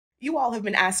You all have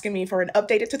been asking me for an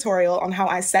updated tutorial on how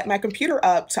I set my computer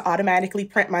up to automatically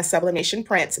print my sublimation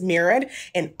prints mirrored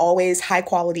and always high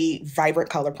quality, vibrant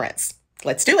color prints.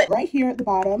 Let's do it. Right here at the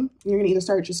bottom, you're gonna either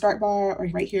start at your start bar or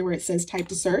right here where it says type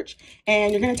to search,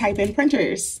 and you're gonna type in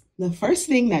printers. The first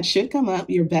thing that should come up,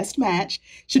 your best match,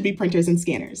 should be printers and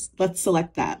scanners. Let's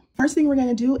select that. First thing we're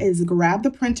gonna do is grab the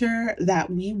printer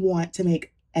that we want to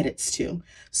make edits to.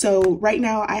 So right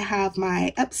now I have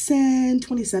my Epson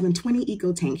 2720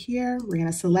 Ecotank here. We're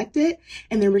gonna select it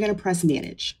and then we're gonna press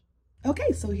manage.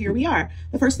 Okay, so here we are.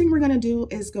 The first thing we're gonna do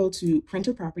is go to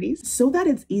printer properties so that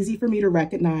it's easy for me to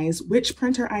recognize which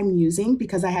printer I'm using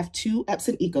because I have two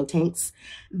Epson Ecotanks.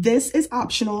 This is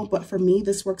optional, but for me,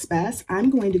 this works best. I'm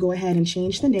going to go ahead and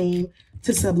change the name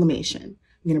to sublimation.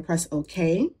 I'm gonna press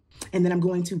okay, and then I'm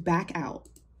going to back out.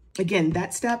 Again,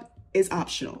 that step is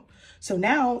optional. So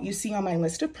now you see on my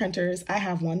list of printers, I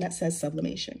have one that says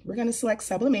sublimation. We're gonna select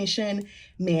sublimation,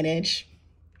 manage,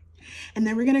 and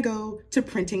then we're gonna go to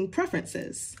printing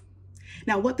preferences.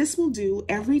 Now what this will do,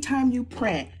 every time you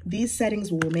print, these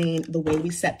settings will remain the way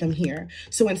we set them here.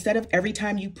 So instead of every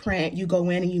time you print, you go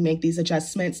in and you make these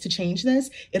adjustments to change this,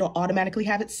 it'll automatically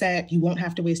have it set. You won't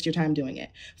have to waste your time doing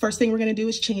it. First thing we're gonna do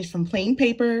is change from plain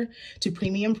paper to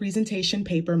premium presentation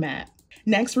paper matte.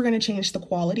 Next, we're going to change the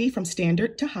quality from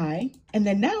standard to high. And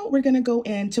then now we're going to go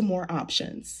into more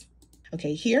options.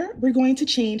 Okay, here we're going to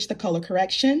change the color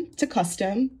correction to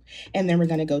custom, and then we're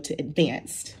going to go to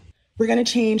advanced. We're going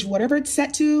to change whatever it's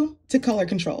set to color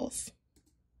controls.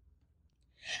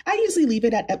 I usually leave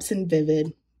it at Epson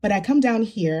Vivid, but I come down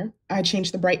here, I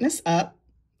change the brightness up.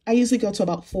 I usually go to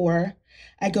about 4.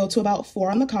 I go to about 4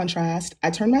 on the contrast.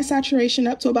 I turn my saturation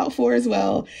up to about 4 as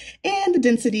well, and the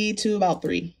density to about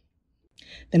 3.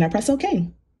 Then I press OK.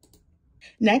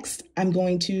 Next, I'm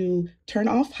going to turn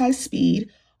off high speed.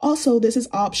 Also, this is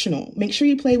optional. Make sure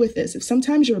you play with this. If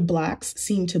sometimes your blacks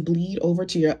seem to bleed over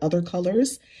to your other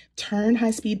colors, turn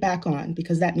high speed back on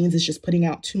because that means it's just putting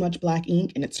out too much black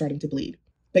ink and it's starting to bleed.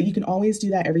 But you can always do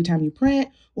that every time you print,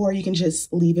 or you can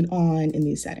just leave it on in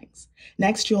these settings.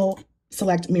 Next, you'll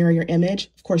select mirror your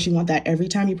image. Of course, you want that every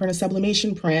time you print a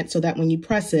sublimation print so that when you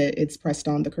press it, it's pressed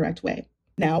on the correct way.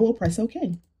 Now we'll press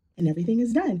OK. And everything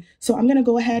is done. So I'm gonna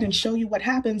go ahead and show you what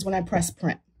happens when I press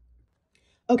print.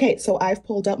 Okay, so I've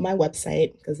pulled up my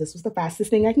website because this was the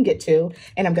fastest thing I can get to,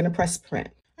 and I'm gonna press print.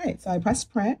 All right, so I press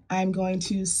print. I'm going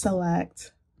to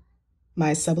select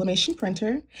my sublimation printer,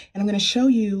 and I'm gonna show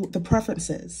you the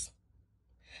preferences.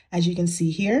 As you can see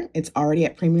here, it's already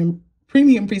at premium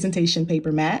presentation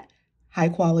paper matte, high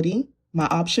quality, my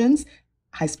options,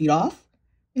 high speed off,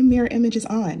 and mirror image is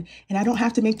on. And I don't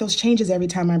have to make those changes every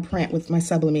time I print with my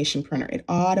sublimation printer. It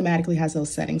automatically has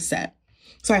those settings set.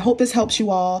 So I hope this helps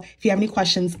you all. If you have any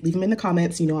questions, leave them in the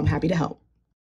comments. You know I'm happy to help.